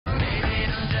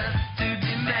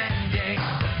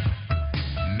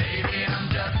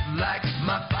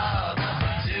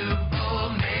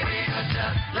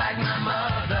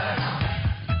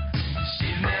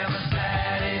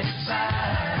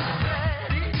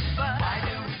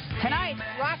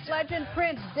legend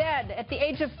Prince dead at the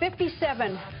age of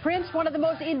 57. Prince, one of the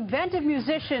most inventive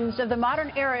musicians of the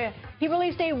modern era, he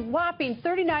released a whopping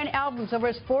 39 albums over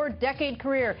his 4-decade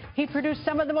career. He produced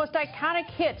some of the most iconic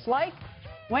hits like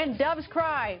When Doves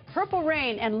Cry, Purple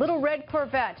Rain, and Little Red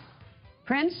Corvette.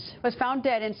 Prince was found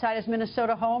dead inside his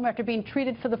Minnesota home after being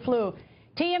treated for the flu.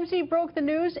 TMZ broke the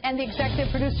news, and the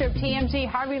executive producer of TMZ,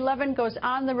 Harvey Levin, goes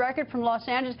on the record from Los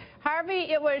Angeles.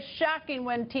 Harvey, it was shocking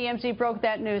when TMZ broke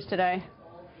that news today.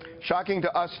 Shocking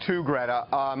to us too, Greta.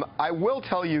 I will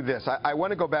tell you this. I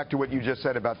want to go back to what you just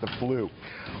said about the flu.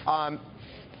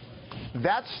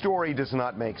 That story does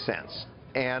not make sense.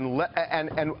 And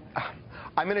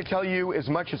I'm going to tell you as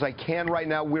much as I can right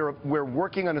now. We're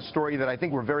working on a story that I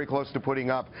think we're very close to putting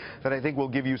up that I think will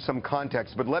give you some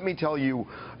context. But let me tell you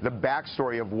the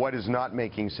backstory of what is not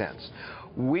making sense.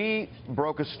 We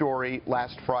broke a story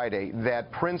last Friday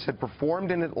that Prince had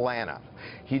performed in Atlanta.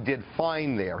 He did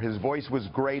fine there. His voice was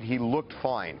great. He looked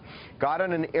fine. Got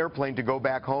on an airplane to go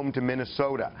back home to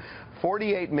Minnesota.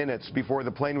 48 minutes before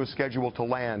the plane was scheduled to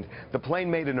land, the plane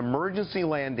made an emergency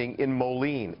landing in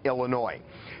Moline, Illinois.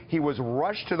 He was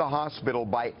rushed to the hospital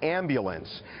by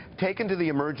ambulance, taken to the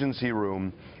emergency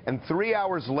room, and 3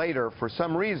 hours later, for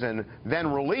some reason,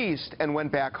 then released and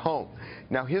went back home.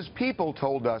 Now, his people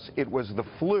told us it was the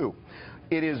flu.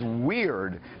 It is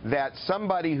weird that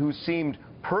somebody who seemed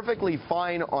perfectly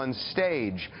fine on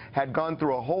stage had gone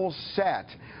through a whole set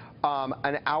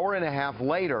an hour and a half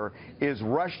later is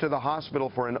rushed to the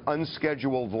hospital for an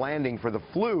unscheduled landing for the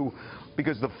flu,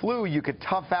 because the flu you could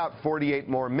tough out 48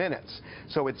 more minutes.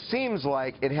 So it seems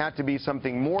like it had to be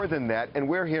something more than that, and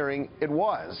we're hearing it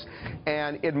was.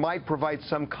 And it might provide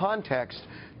some context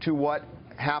to what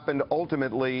happened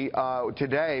ultimately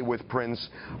today with Prince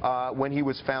when he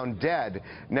was found dead.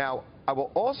 Now, I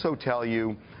will also tell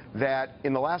you that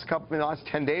in the last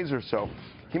 10 days or so,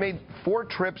 he made 4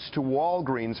 trips to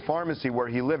Walgreens pharmacy where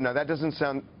he lived. Now, that doesn't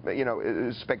sound,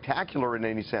 spectacular in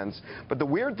any sense. But the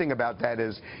weird thing about that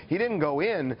is he didn't go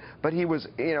in, but he was,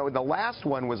 the last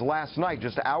one was last night,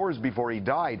 just hours before he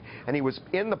died. And he was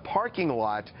in the parking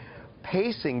lot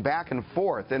pacing back and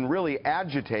forth and really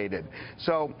agitated.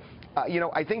 So,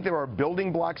 I think there are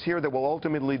building blocks here that will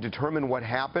ultimately determine what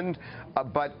happened.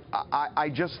 But I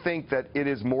just think that it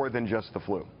is more than just the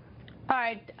flu. All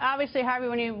right. Obviously, Harvey,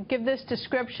 when you give this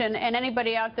description and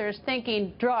anybody out there is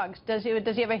thinking drugs, does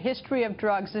he have a history of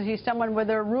drugs? Is he someone where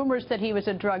there are rumors that he was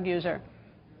a drug user?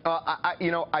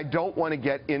 I don't want to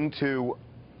get into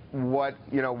what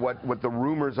the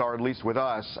rumors are, at least with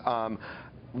us.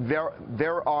 There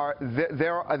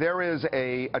is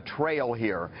a trail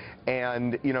here,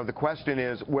 and the question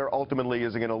is, where ultimately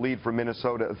is it going to lead for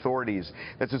Minnesota authorities?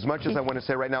 That's as much as I want to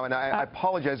say right now, and I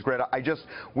apologize, Greta.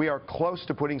 We are close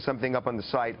to putting something up on the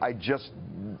site. I just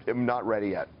am not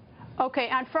ready yet. Okay,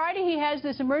 on Friday he has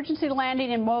this emergency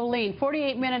landing in Moline,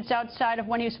 48 minutes outside of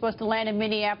when he was supposed to land in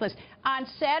Minneapolis. On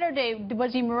Saturday,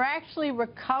 was he miraculously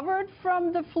recovered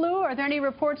from the flu? Are there any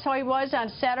reports how he was on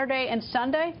Saturday and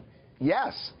Sunday?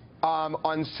 Yes.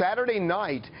 On Saturday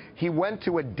night, he went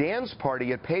to a dance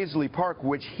party at Paisley Park,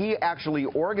 which he actually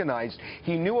organized.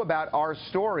 He knew about our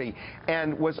story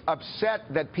and was upset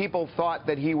that people thought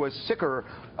that he was sicker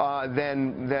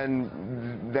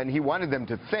than he wanted them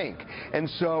to think. And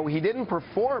so he didn't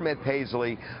perform at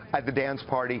Paisley at the dance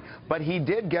party, but he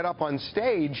did get up on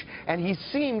stage, and he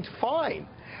seemed fine.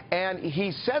 And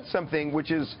he said something which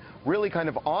is really kind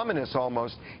of ominous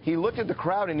almost. He looked at the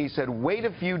crowd and he said, wait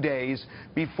a few days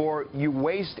before you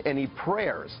waste any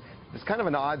prayers. It's kind of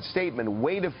an odd statement,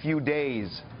 wait a few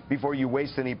days before you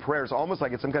waste any prayers, almost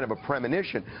like it's some kind of a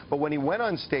premonition. But when he went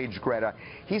on stage, Greta,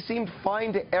 he seemed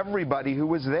fine to everybody who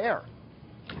was there.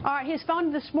 All right, he's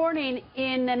found this morning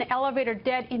in an elevator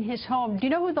dead in his home. Do you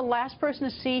know who the last person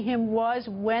to see him was,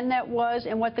 when that was,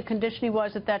 and what the condition he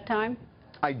was at that time?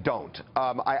 I don't.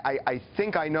 I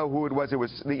think I know who it was. It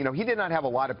was, he did not have a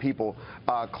lot of people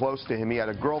close to him. He had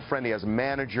a girlfriend, he has a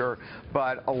manager,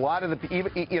 but a lot of the,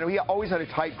 he always had a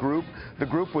tight group. The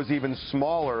group was even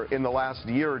smaller in the last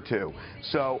year or two.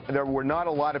 So there were not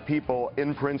a lot of people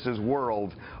in Prince's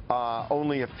world,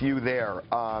 only a few there.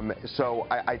 So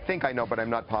I think I know, but I'm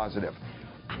not positive.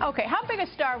 Okay, how big a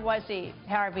star was he,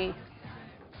 Harvey?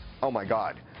 Oh, my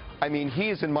God. I mean,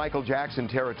 he's in Michael Jackson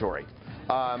territory.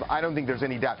 I don't think there's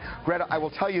any doubt. Greta, I will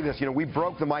tell you this. We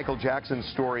broke the Michael Jackson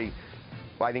story,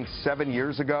 I think, 7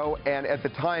 years ago. And at the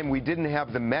time, we didn't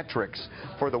have the metrics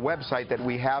for the website that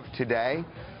we have today.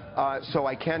 So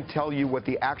I can't tell you what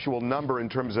the actual number in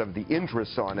terms of the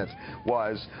interest on it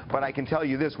was, but I can tell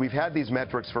you this. We've had these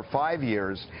metrics for 5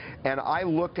 years, and I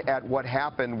looked at what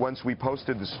happened once we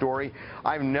posted the story.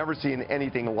 I've never seen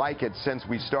anything like it since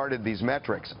we started these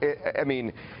metrics.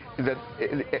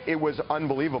 It was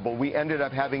unbelievable. We ended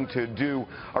up having to do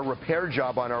a repair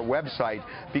job on our website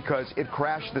because it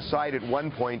crashed the site at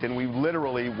one point, and we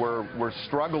literally were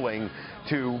struggling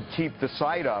to keep the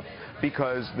site up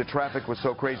because the traffic was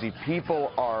so crazy.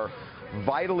 People are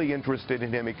vitally interested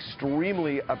in him,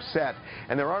 extremely upset,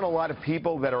 and there aren't a lot of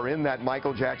people that are in that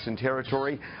Michael Jackson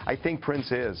territory. I think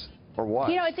Prince is. Or what?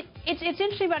 You know, it's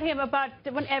interesting about him.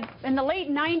 In the late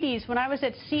 90s, when I was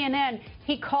at CNN,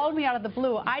 he called me out of the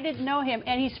blue. I didn't know him,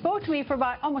 and he spoke to me for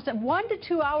about almost 1 to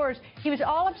 2 hours. He was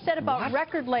all upset about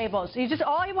record labels.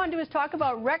 All he wanted to do was talk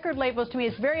about record labels to me.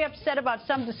 He's very upset about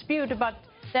some dispute about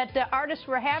that the artists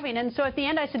were having. And so at the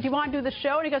end, I said, "Do you want to do the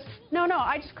show?" And he goes, "No,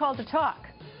 I just called to talk."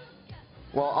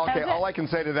 Well, okay. All I can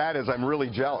say to that is I'm really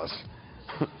jealous.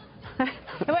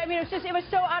 I mean, it was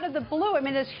so out of the blue. I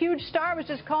mean, this huge star was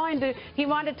just calling he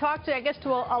wanted to talk to, I guess, to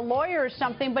a lawyer or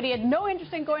something, but he had no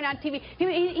interest in going on TV.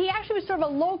 He actually was sort of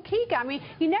a low-key guy. I mean,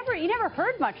 you never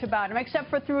heard much about him except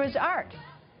for through his art.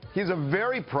 He's a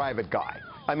very private guy.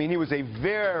 I mean, he was a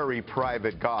very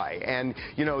private guy, and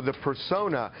you know the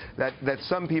persona that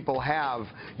some people have,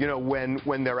 you know,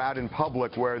 when they're out in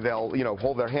public, where they'll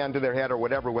hold their hand to their head or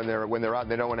whatever when they're out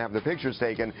and they don't want to have the pictures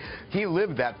taken. He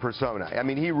lived that persona. I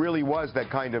mean, he really was that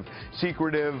kind of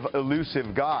secretive,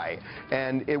 elusive guy,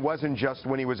 and it wasn't just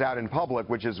when he was out in public,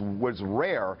 which was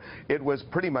rare. It was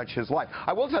pretty much his life.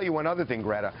 I will tell you one other thing,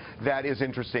 Greta, that is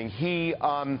interesting.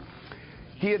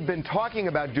 He had been talking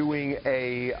about doing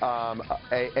a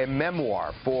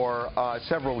memoir for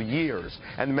several years,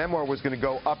 and the memoir was going to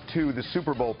go up to the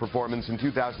Super Bowl performance in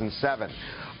 2007.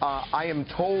 I am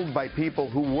told by people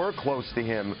who were close to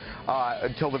him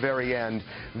until the very end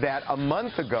that a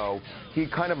month ago he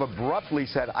kind of abruptly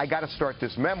said, "I got to start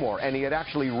this memoir," and he had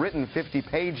actually written 50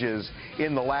 pages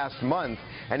in the last month,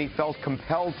 and he felt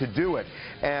compelled to do it.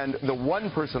 And the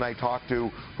one person I talked to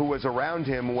who was around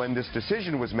him when this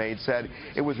decision was made said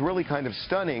it was really kind of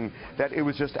stunning that it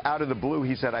was just out of the blue.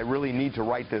 He said, "I really need to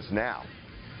write this now."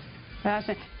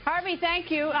 Fascinating. Harvey, thank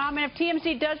you. And if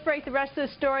TMZ does break the rest of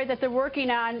the story that they're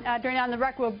working on during On the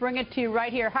Record, we'll bring it to you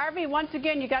right here. Harvey, once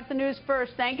again, you got the news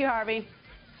first. Thank you, Harvey.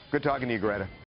 Good talking to you, Greta.